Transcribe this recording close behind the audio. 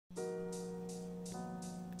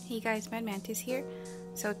Hey guys, Mad Mantis here.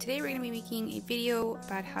 So today we're going to be making a video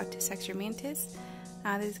about how to sex your mantis.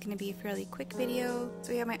 This is going to be a fairly quick video.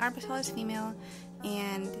 So we have my Arbosaurus female,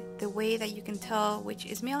 and the way that you can tell which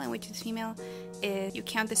is male and which is female is you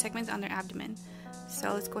count the segments on their abdomen.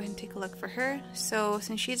 So let's go ahead and take a look for her. So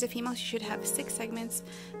since she's a female, she should have 6 segments.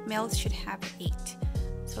 Males should have 8.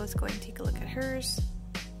 So let's go ahead and take a look at hers.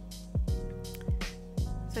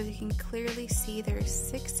 So as you can clearly see, there are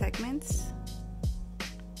 6 segments.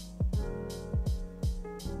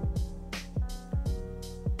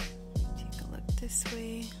 This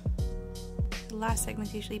way. The last segment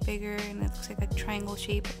is usually bigger and it looks like a triangle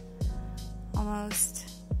shape almost.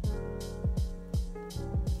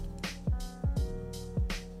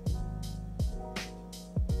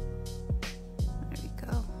 There we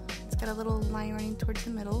go. It's got a little line running towards the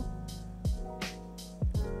middle.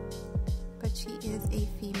 But she is a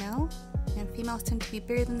female, and females tend to be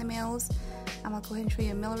bigger than the males. I'm gonna go ahead and show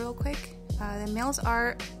you a male real quick. The males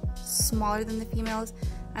are smaller than the females.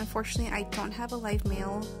 Unfortunately, I don't have a live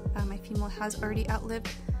male. My female has already outlived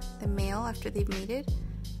the male after they've mated.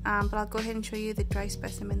 But I'll go ahead and show you the dry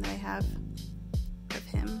specimen that I have of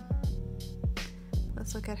him.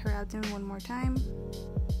 Let's look at her abdomen one more time.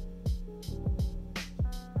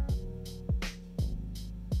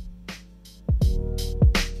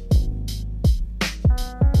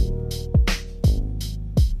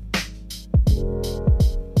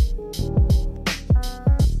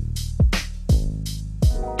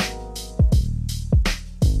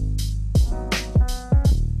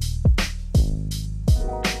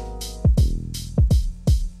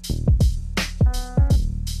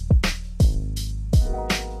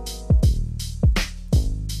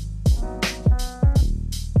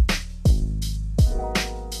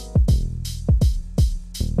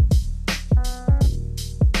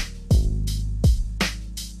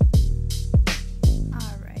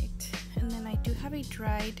 A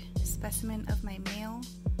dried specimen of my male,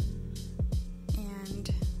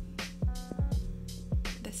 and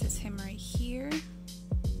this is him right here.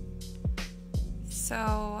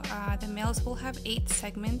 So the males will have 8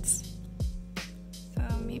 segments, so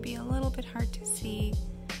maybe a little bit hard to see.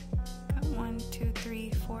 Got 1, 2,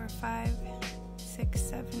 3, 4, 5, 6,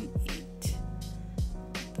 7, 8.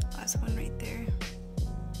 The last one right there.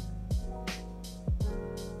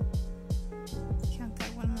 Let's count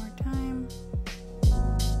that one more time.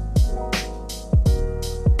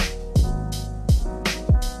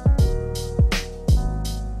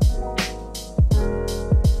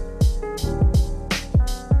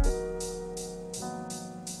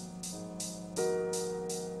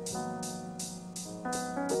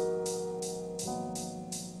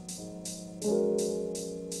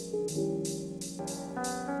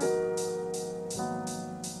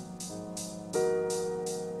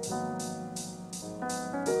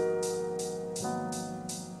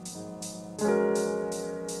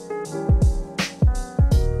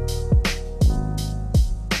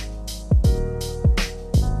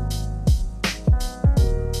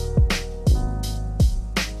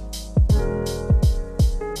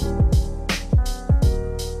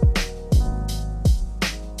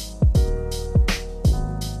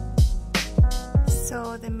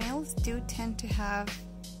 So the males do tend to have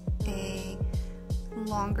a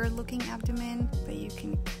longer looking abdomen, but you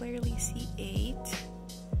can clearly see 8.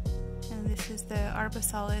 And this is the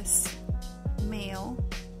Arbosaurus male.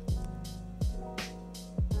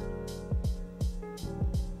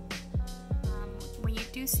 When you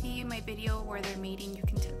do see my video where they're mating, you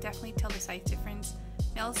can definitely tell the size difference.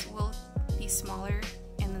 Males will be smaller,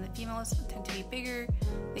 and then the females tend to be bigger.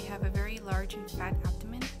 They have a very large and fat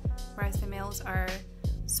abdomen, whereas the males are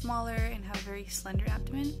smaller and have a very slender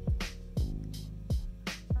abdomen.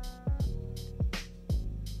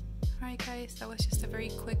 Alright guys, that was just a very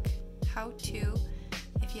quick how-to.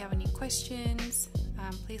 If you have any questions,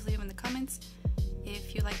 please leave them in the comments.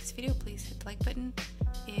 If you like this video, please hit the like button.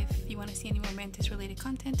 If you want to see any more mantis related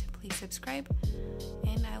content, please subscribe,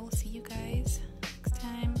 and I will see you guys